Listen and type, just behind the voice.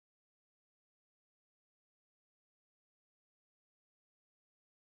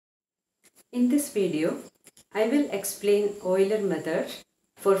In this video, I will explain Euler method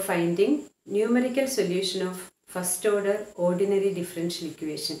for finding numerical solution of first order ordinary differential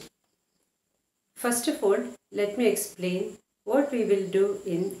equation. First of all, let me explain what we will do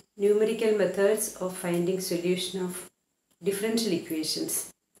in numerical methods of finding solution of differential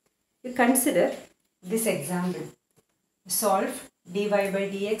equations. You consider this example. Solve dy by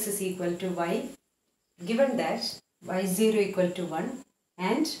dx is equal to y, given that y0 equal to 1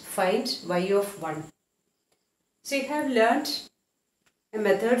 and find y of 1. So you have learnt a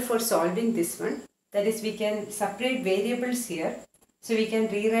method for solving this one. That is, we can separate variables here. So we can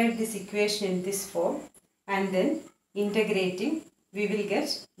rewrite this equation in this form, and then integrating we will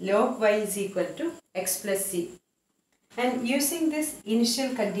get log y is equal to x plus c. And using this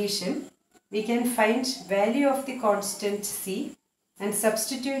initial condition, we can find value of the constant c, and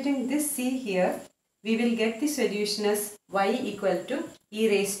substituting this c here, we will get the solution as y equal to e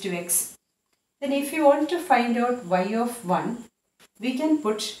raised to x. Then if you want to find out y of 1, we can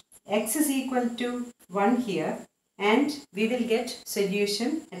put x is equal to 1 here, and we will get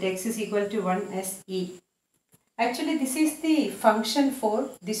solution at x is equal to 1 as e. Actually, this is the function for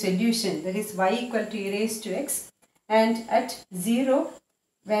the solution, that is y equal to e raised to x, and at 0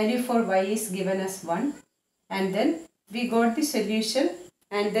 value for y is given as 1, and then we got the solution,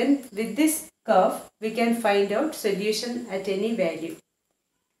 and then with this curve we can find out solution at any value.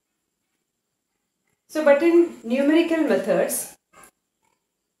 So but in numerical methods,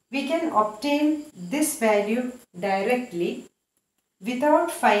 we can obtain this value directly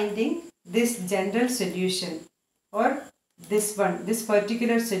without finding this general solution or this one, this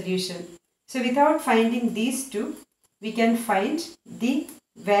particular solution. So without finding these two, we can find the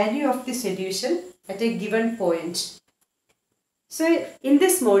value of the solution at a given point. So in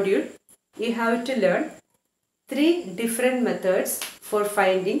this module, you have to learn 3 different methods for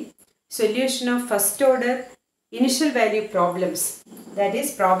finding solution of first order initial value problems. That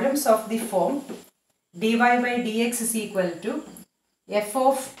is, problems of the form dy by dx is equal to f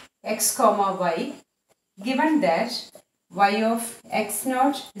of x comma y, given that y of x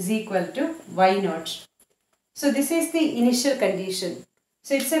naught is equal to y naught. So this is the initial condition.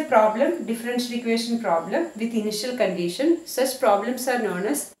 So it's a problem, differential equation problem with initial condition. Such problems are known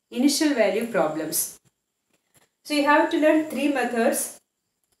as initial value problems. So you have to learn 3 methods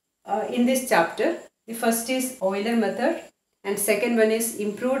in this chapter. The first is Euler method, and second one is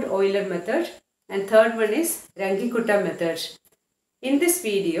improved Euler method, and third one is Runge-Kutta method. In this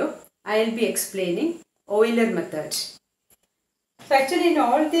video, I will be explaining Euler method. So actually in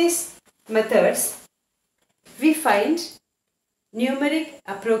all these methods, we find numeric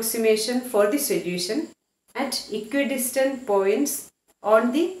approximation for the solution at equidistant points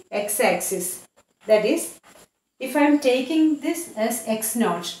on the x-axis. That is, if I am taking this as x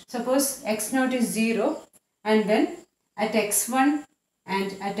naught, suppose x naught is 0, and then at x1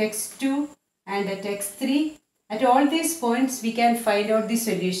 and at x2 and at x3, at all these points we can find out the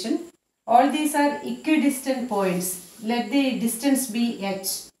solution. All these are equidistant points. Let the distance be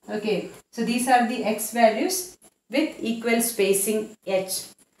h. Okay, so these are the x values with equal spacing h.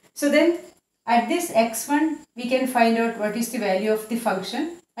 So then at this x1 we can find out what is the value of the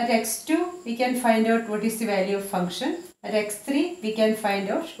function. At x2 we can find out what is the value of function. At x3 we can find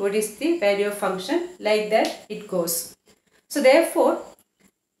out what is the value of function. Like that it goes. So therefore,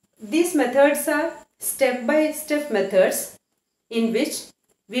 these methods are step-by-step methods in which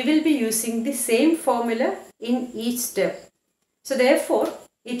we will be using the same formula in each step. So therefore,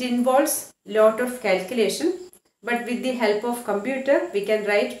 it involves lot of calculation, but with the help of computer we can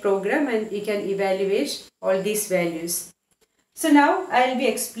write program and we can evaluate all these values. So now I will be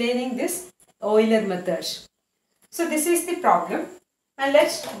explaining this Euler method. So this is the problem, and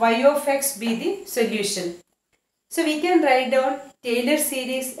let y of x be the solution. So we can write down Taylor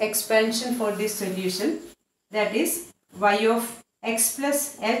series expansion for this solution. That is, y of x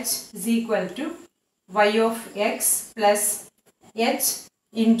plus h is equal to y of x plus h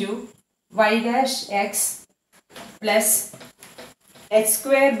into y dash x plus h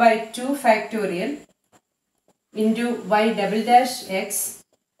square by 2 factorial into y double dash x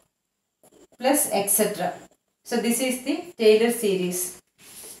plus etc. So this is the Taylor series.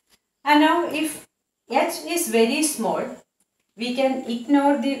 And now if h is very small, we can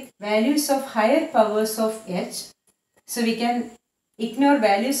ignore the values of higher powers of h. So we can ignore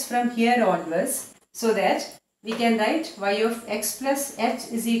values from here onwards, so that we can write y of x plus h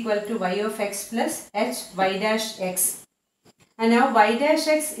is equal to y of x plus h y dash x. And now y dash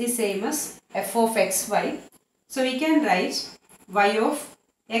x is same as f of xy. So we can write y of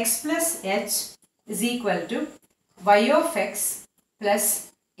x plus h is equal to y of x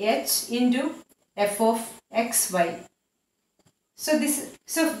plus h into f of xy. So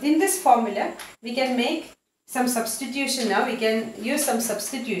in this formula we can make some substitution now. We can use some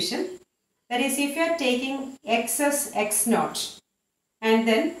substitution. That is, if you are taking x as x naught and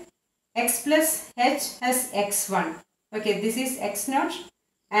then x plus h as x1. Okay, this is x naught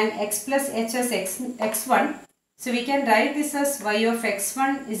and x plus h as x1. So we can write this as y of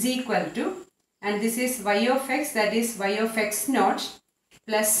x1 is equal to, and this is y of x, that is y of x naught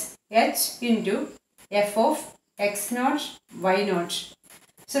plus h into f of x naught y naught.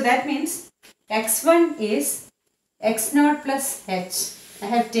 So that means x1 is x naught plus h. I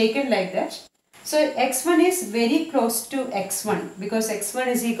have taken like that. So x1 is very close to x1 because x1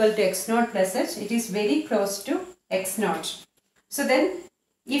 is equal to x naught plus h. It is very close to x naught. So then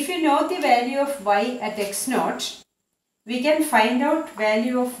if you know the value of y at x naught, we can find out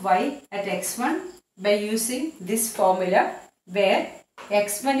value of y at x1 by using this formula where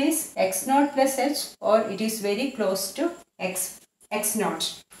x1 is x naught plus h, or it is very close to x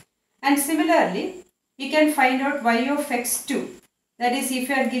naught. And similarly, you can find out y of x2. That is, if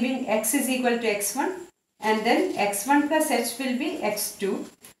you are giving x is equal to x1 and then x1 plus h will be x2.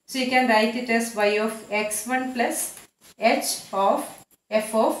 So you can write it as y of x1 plus h of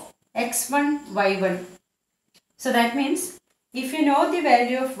f of x1 y1. So that means if you know the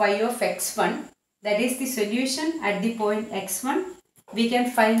value of y of x1, that is the solution at the point x1, we can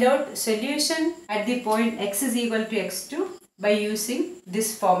find out solution at the point x is equal to x2 by using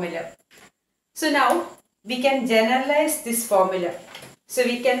this formula. So now we can generalize this formula. So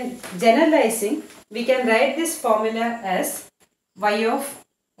we can write this formula as y of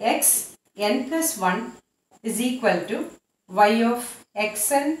x n plus 1 is equal to y of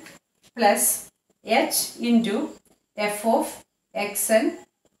xn plus h into f of xn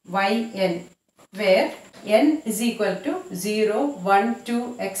yn, where n is equal to 0, 1,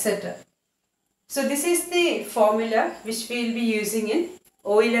 2, etc. So this is the formula which we will be using in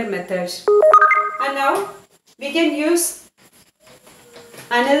Euler method. And now we can use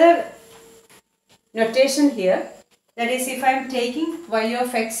another notation here. That is, if I am taking y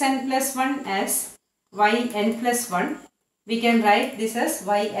of xn plus 1 as yn plus 1, we can write this as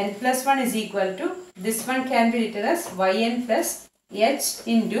yn plus 1 is equal to, this one can be written as yn plus h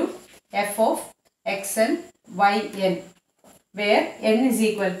into f of xn yn, where n is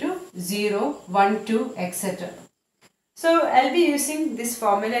equal to 0, 1, 2, etc. So I'll be using this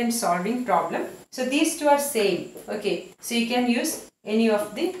formula in solving problem. So these two are same. Okay, so you can use any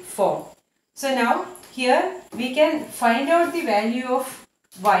of the form. So now here we can find out the value of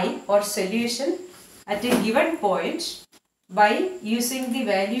y or solution at a given point by using the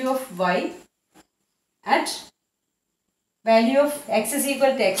value of y at value of x is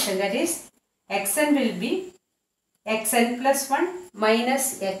equal to xn. That is, xn will be xn plus 1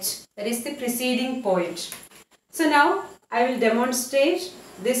 minus h. That is the preceding point. So now I will demonstrate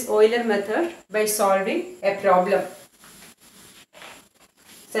this Euler method by solving a problem.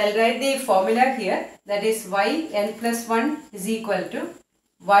 So I'll write the formula here. That is, yn plus 1 is equal to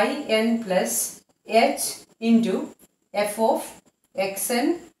yn plus h into f of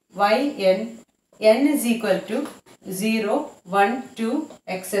xn yn, n is equal to 0, 1, 2,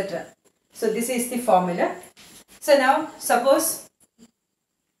 etc. So this is the formula. So now suppose,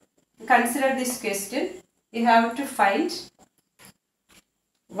 consider this question. You have to find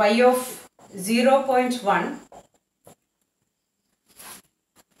y of 0.1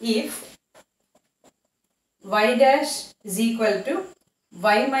 if y dash is equal to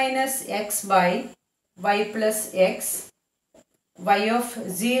y minus x by y plus x, y of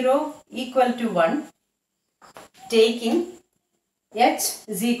 0 equal to 1, taking h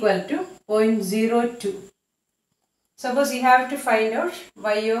is equal to 0.02. Suppose you have to find out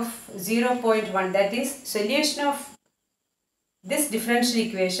y of 0.1, that is solution of this differential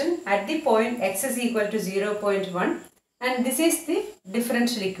equation at the point x is equal to 0.1, and this is the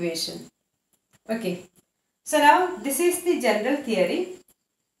differential equation. Okay. So now this is the general theory.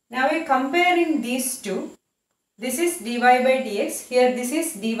 Now we are comparing these two. This is dy by dx, here this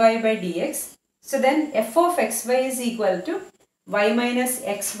is dy by dx. So then f of xy is equal to y minus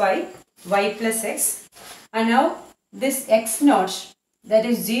x by y plus x. And now this x naught, that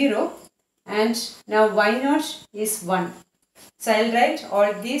is 0, and now y naught is 1. So I will write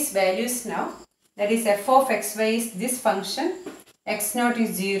all these values now. That is, f of xy is this function, x naught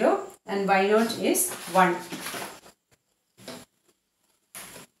is 0 and y naught is 1.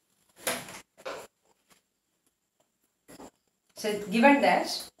 So given that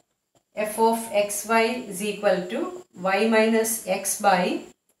f of xy is equal to y minus x by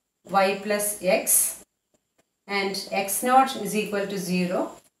y plus x and x naught is equal to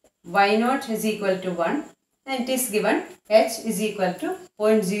 0, y naught is equal to 1 and it is given h is equal to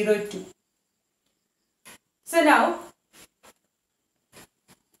 0.02. So now,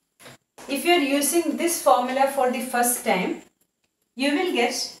 if you are using this formula for the first time, you will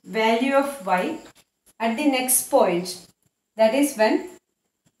get value of y at the next point. That is when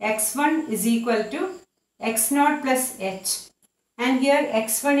x1 is equal to x0 plus h. And here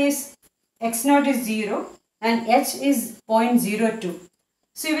x0 is 0 and h is 0.02.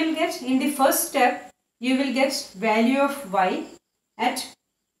 So you will get, in the first step, you will get value of y at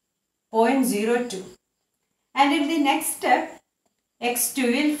 0.02. And in the next step, x2,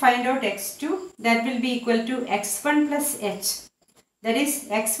 we will find out x2, that will be equal to x1 plus h. That is,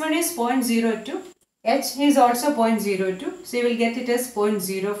 x1 is 0.02, h is also 0.02, so you will get it as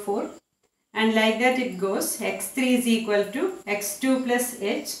 0.04. And like that it goes, x3 is equal to x2 plus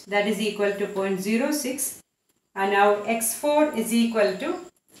h, that is equal to 0.06. And now x4 is equal to,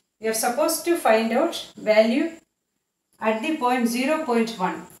 we are supposed to find out value at the point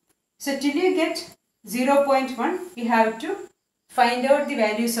 0.1. So till you get 0.1, we have to find out the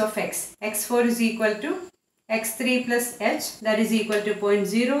values of x. x4 is equal to x3 plus h, that is equal to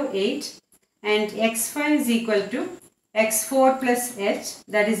 0.08, and x5 is equal to x4 plus h,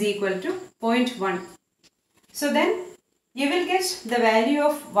 that is equal to 0.1. So then you will get the value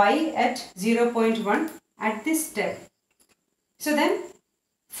of y at 0.1 at this step. So then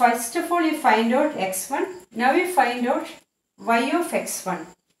first of all you find out x1. Now you find out y of x1.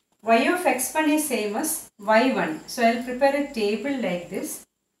 Y of x1 is same as y1. So I will prepare a table like this.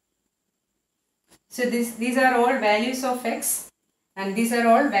 So these are all values of x and these are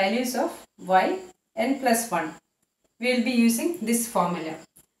all values of y n plus 1. We will be using this formula.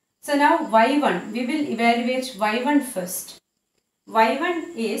 So now y1, we will evaluate y1 first.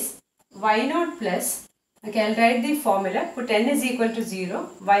 y1 is y0 plus, okay, I will write the formula, put n is equal to 0,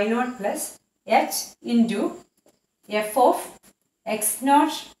 y0 plus h into f of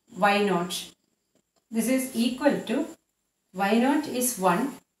x0 y0. This is equal to y0 is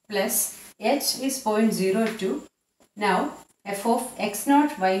 1 plus h is 0.02. Now f of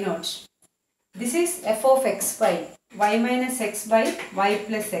x0 y0. This is f of x by y minus x by y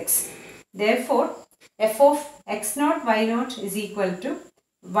plus x. Therefore, f of x0 y0 is equal to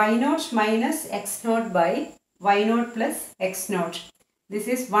y0 minus x0 by y0 plus x0. This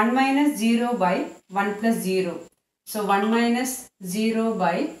is 1 minus 0 by 1 plus 0. So 1 minus 0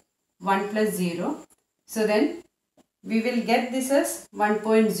 by 1 plus 0. So then we will get this as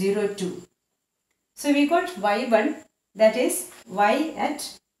 1.02. So we got y1, that is y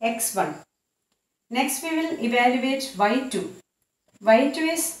at x1. Next we will evaluate y2. y2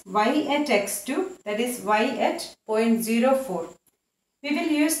 is y at x2, that is y at 0.04. We will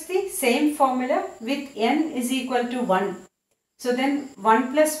use the same formula with n is equal to 1. So then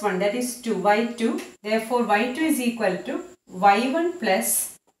 1 plus 1, that is 2, y2. Therefore y2 is equal to y1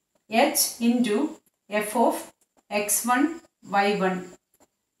 plus h into f of x1 y1.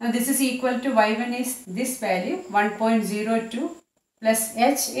 Now this is equal to y1 is this value 1.02 plus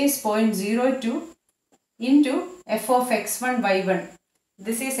h is 0.02 into f of x1 y1.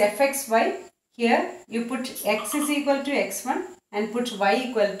 This is fxy. Here you put x is equal to x1 and put y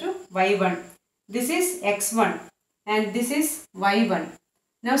equal to y1. This is x1 and this is y1.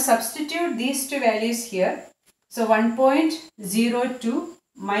 Now substitute these two values here. So 1.02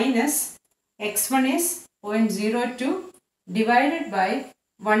 minus x1 is 0.02 divided by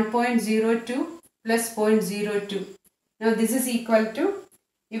 1.02 plus 0.02. Now this is equal to,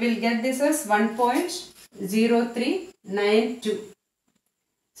 you will get this as 1.0392.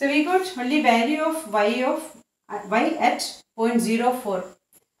 So we got only value of y at 0.04.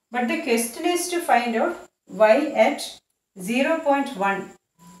 But the question is to find out y at 0.1.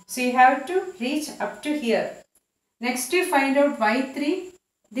 So you have to reach up to here. Next you find out y3,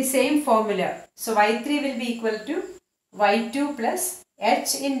 the same formula. So y3 will be equal to y2 plus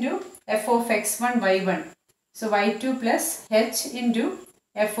h into f of x1 y1. So y2 plus h into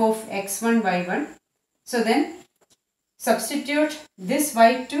f of x1 y1. So then substitute this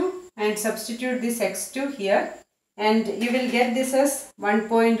y2 and substitute this x2 here and you will get this as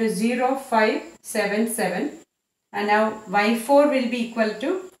 1.0577. And now y4 will be equal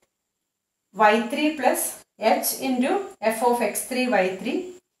to y3 plus h into f of x3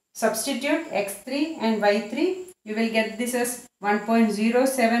 y3. Substitute x3 and y3, you will get this as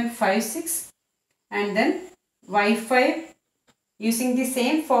 1.0756 and then y5 using the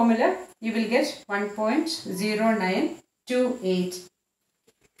same formula you will get 1.0928.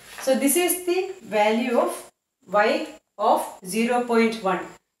 So this is the value of y of 0.1.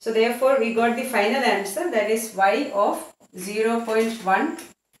 So therefore we got the final answer, that is y of 0.1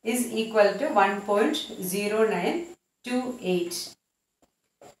 is equal to 1.0928.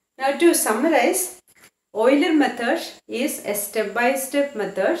 Now to summarize, Euler method is a step-by-step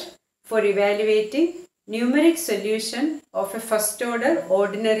method for evaluating numeric solution of a first order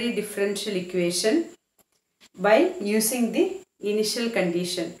ordinary differential equation by using the initial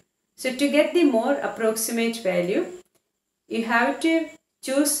condition. So to get the more approximate value, you have to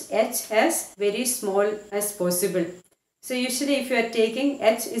choose h as very small as possible. So usually if you are taking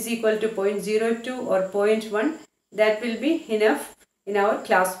h is equal to 0.02 or 0.1, that will be enough in our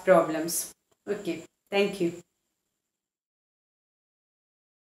class problems. Okay, thank you.